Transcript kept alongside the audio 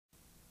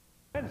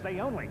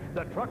Wednesday only.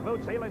 The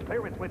truckload sale and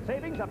clearance with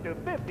savings up to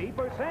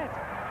 50%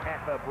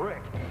 at the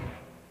Brick.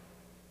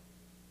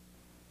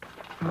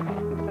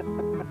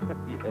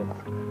 Yes.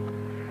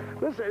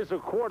 This is a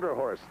quarter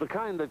horse, the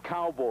kind that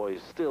cowboys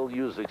still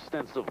use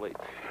extensively.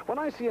 When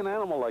I see an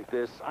animal like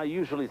this, I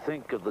usually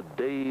think of the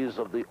days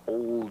of the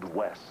Old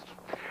West.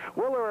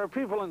 Well, there are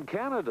people in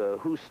Canada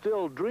who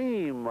still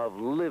dream of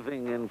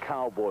living in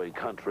cowboy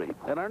country.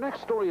 And our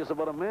next story is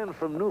about a man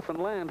from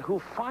Newfoundland who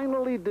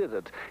finally did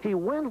it. He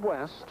went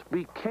west,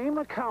 became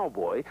a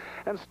cowboy,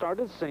 and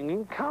started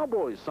singing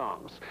cowboy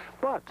songs.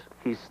 But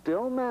he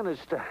still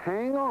managed to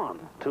hang on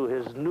to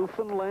his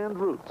Newfoundland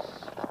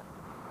roots.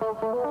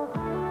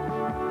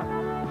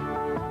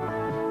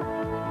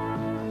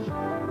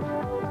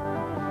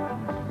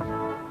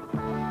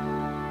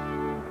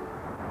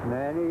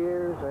 Many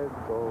years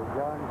ago,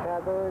 John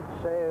Cabot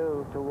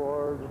sailed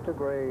towards the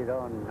great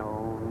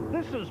unknown.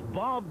 This is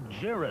Bob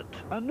Jarrett,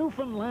 a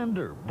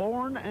Newfoundlander,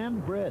 born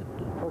and bred.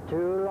 For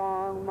 2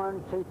 long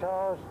months he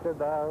tossed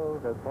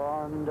about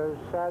upon the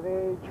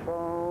savage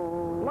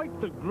foam. Like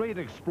the great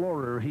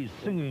explorer he's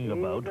singing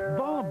about,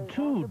 Bob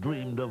too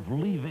dreamed of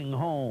leaving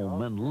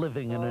home and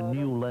living in a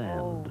new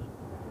land.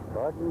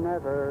 But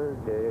never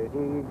did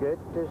he get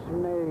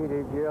dismayed,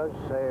 he just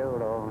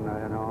sailed on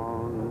and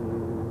on.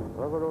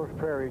 Look at those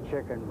prairie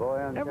chicken, boy.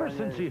 Ever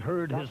since he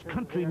heard his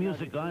country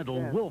music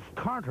idol Wolf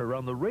Carter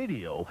on the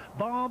radio,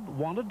 Bob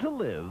wanted to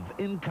live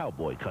in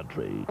cowboy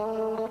country.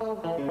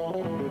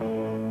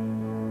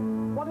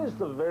 What is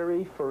the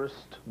very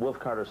first Wolf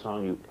Carter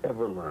song you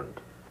ever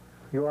learned?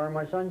 You Are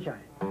My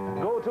Sunshine.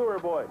 Go to her,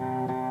 boy. A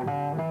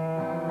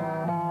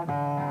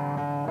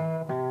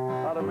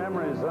lot of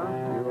memories, huh?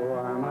 You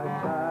are my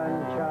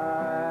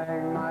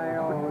sunshine, my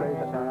only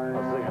sun.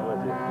 I'll sing it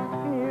with you.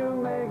 You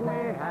make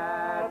me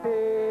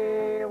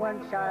happy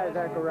when skies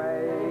are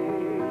gray.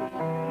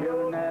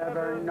 You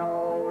never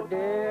know,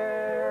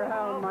 dear,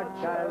 how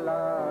much I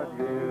love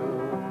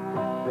you.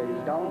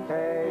 Please don't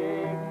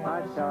take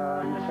my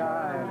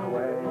sunshine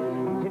away.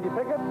 Can you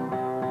pick it?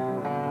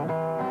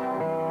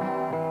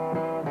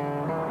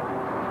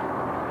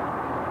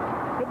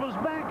 It was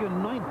back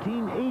in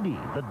 1980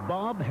 that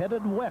Bob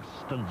headed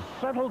west and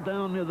settled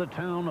down near the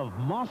town of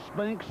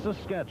Mossbank,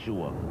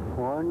 Saskatchewan.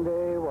 One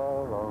day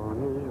while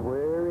on his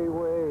weary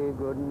way,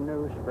 good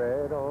news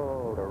spread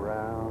all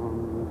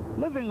around.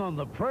 Living on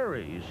the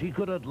prairies, he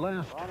could at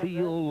last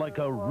feel like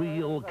a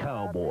real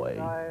cowboy.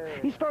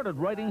 He started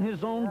writing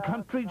his own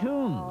country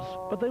tunes,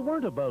 but they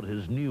weren't about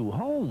his new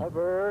home. A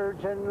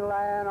virgin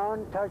land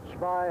untouched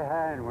by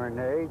hand, where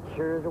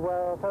nature's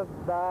wealth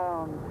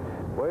abound.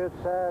 We'll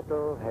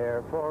settle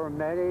here for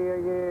many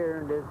a year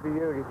in this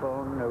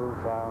beautiful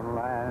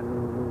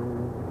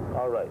Newfoundland.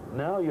 All right,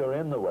 now you're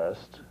in the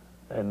West,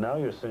 and now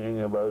you're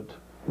singing about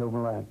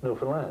Newfoundland.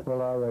 Newfoundland.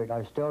 Well, all right.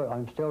 I'm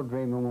still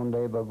dreaming one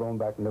day about going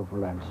back to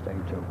Newfoundland to stay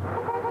too.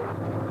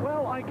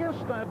 Well, I guess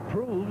that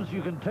proves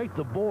you can take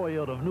the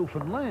boy out of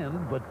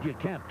Newfoundland, but you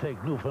can't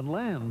take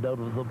Newfoundland out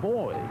of the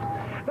boy.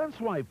 That's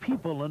why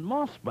people in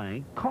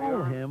Mossbank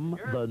call him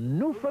the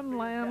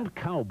Newfoundland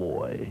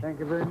Cowboy. Thank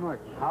you very much.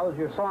 How's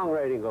your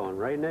songwriting going?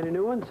 Writing any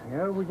new ones?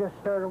 Yeah, we just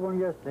started one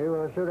yesterday.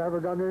 Well, I should have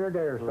it done in a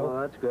day or so.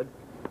 Oh, that's good.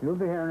 You'll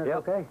be hearing it,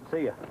 Yep. okay?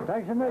 See ya.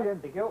 Thanks a million.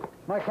 Thank you.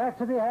 My cats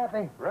will be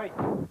happy. Right.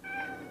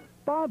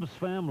 Bob's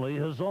family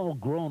has all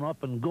grown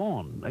up and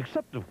gone,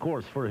 except, of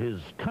course, for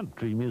his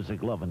country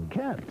music-loving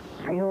cats.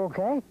 Are you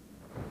okay?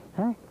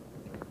 Huh?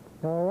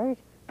 You all right?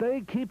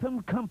 They keep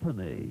him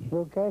company.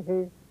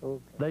 Okay.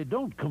 Okay. They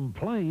don't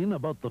complain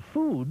about the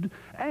food,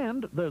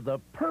 and they're the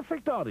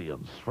perfect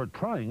audience for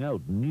trying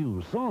out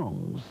new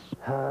songs.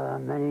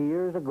 Many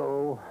years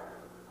ago,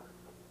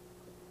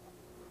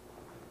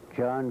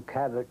 John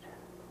Cabot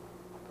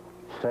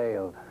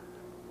sailed.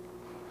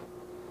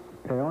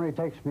 It only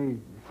takes me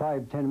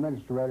 5-10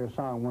 minutes to write a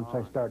song once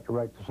I start to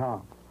write the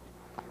song.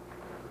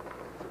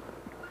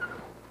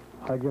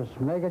 I just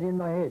make it in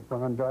my head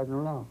when I'm driving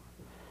along.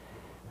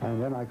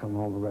 And then I come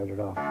home and write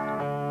it off.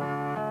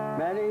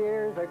 Many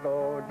years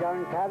ago,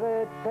 John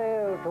Cabot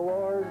sailed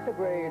towards the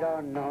great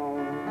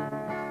unknown.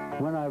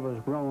 When I was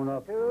growing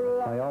up,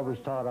 I always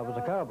thought I was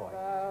a cowboy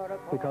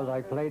because I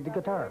played the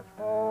guitar.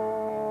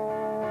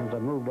 Since I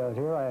moved out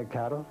here, I had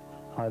cattle.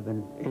 I've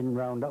been in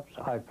roundups.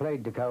 I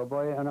played the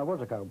cowboy, and I was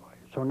a cowboy.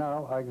 So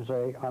now I can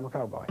say I'm a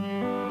cowboy.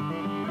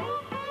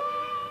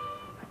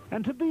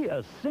 And to be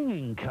a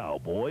singing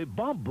cowboy,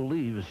 Bob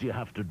believes you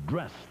have to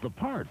dress the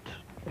part.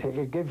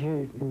 It gives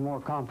you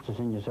more confidence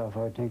in yourself,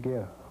 I think,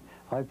 yeah.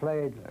 I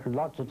played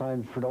lots of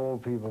times for the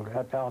old people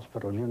at the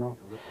hospital, you know.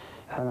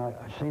 And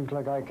it seems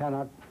like I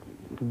cannot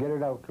get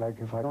it out, like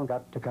if I don't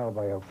got the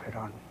cowboy outfit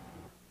on.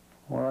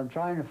 Well, I'm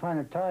trying to find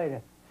a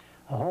tie,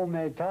 a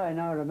homemade tie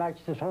now to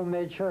match this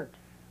homemade shirt.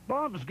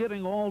 Bob's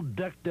getting all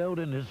decked out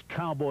in his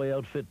cowboy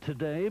outfit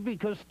today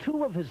because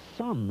 2 of his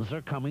sons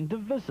are coming to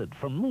visit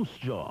from Moose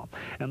Jaw,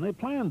 and they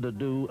plan to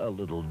do a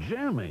little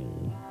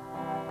jamming.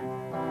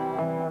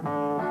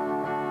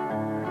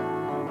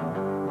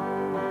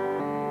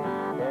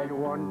 It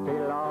won't be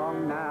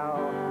long now,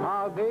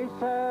 I'll be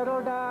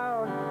settled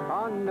down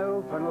on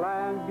Newfoundland.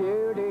 Newfoundland's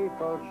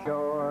beautiful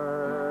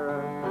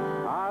shore.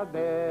 I'll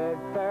bid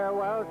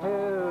farewell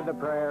to the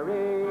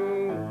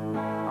prairie.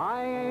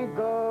 I ain't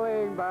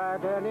going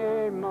back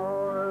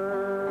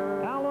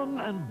anymore. Alan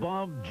and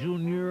Bob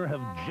Jr.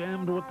 have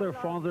jammed with their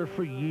father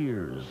for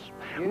years.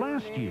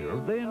 Last year,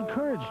 they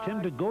encouraged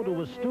him to go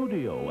to a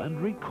studio and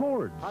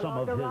record some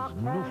of his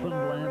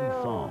Newfoundland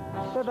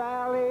songs. The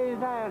valleys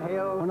and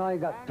hills. When I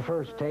got the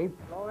first tape,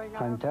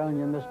 I'm telling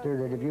you, mister,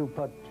 that if you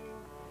put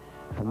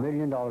 $1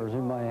 million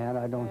in my hand,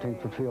 I don't think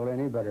you'll feel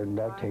any better than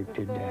that tape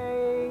did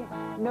then.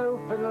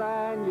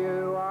 Newfoundland,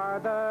 you are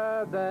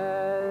the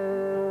best.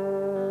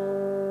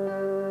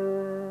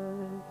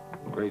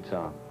 Great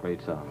song,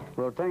 great song.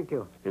 Well, thank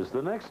you. Is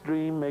the next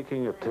dream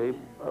making a tape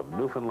of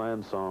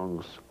Newfoundland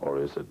songs,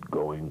 or is it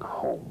going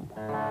home?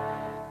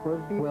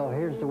 Well,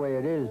 here's the way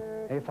it is.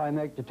 If I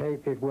make the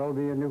tape, it will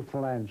be in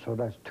Newfoundland, so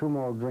that's 2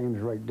 more dreams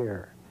right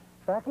there.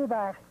 Backy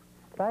back,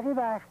 backy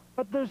back.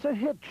 But there's a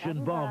hitch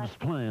in Bob's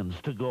plans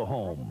to go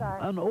home.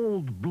 An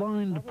old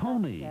blind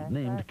pony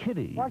named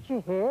Kitty. What's she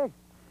head?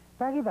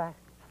 Backy back.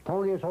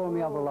 Pony has hold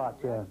me up a lot,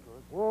 yeah.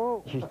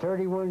 Whoa. She's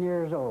 31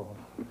 years old,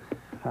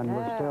 and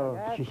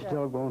she's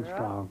still going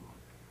strong.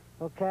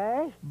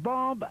 Okay.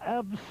 Bob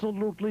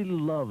absolutely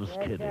loves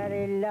Kitty.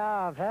 Daddy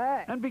love,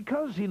 huh? And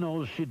because he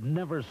knows she'd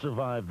never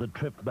survive the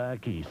trip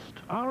back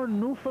east, our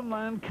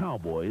Newfoundland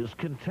cowboy is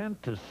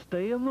content to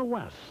stay in the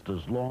West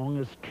as long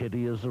as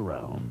Kitty is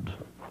around.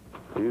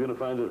 Are you going to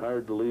find it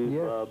hard to leave,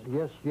 Bob?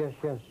 Yes.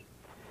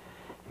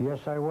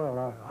 Yes, I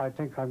will. I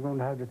think I'm going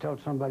to have to tell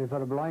somebody to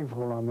put a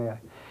blindfold on me.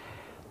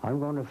 I'm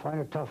going to find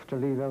it tough to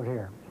leave out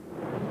here.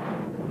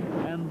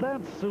 And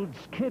that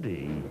suits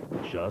Kitty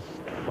just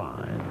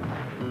fine.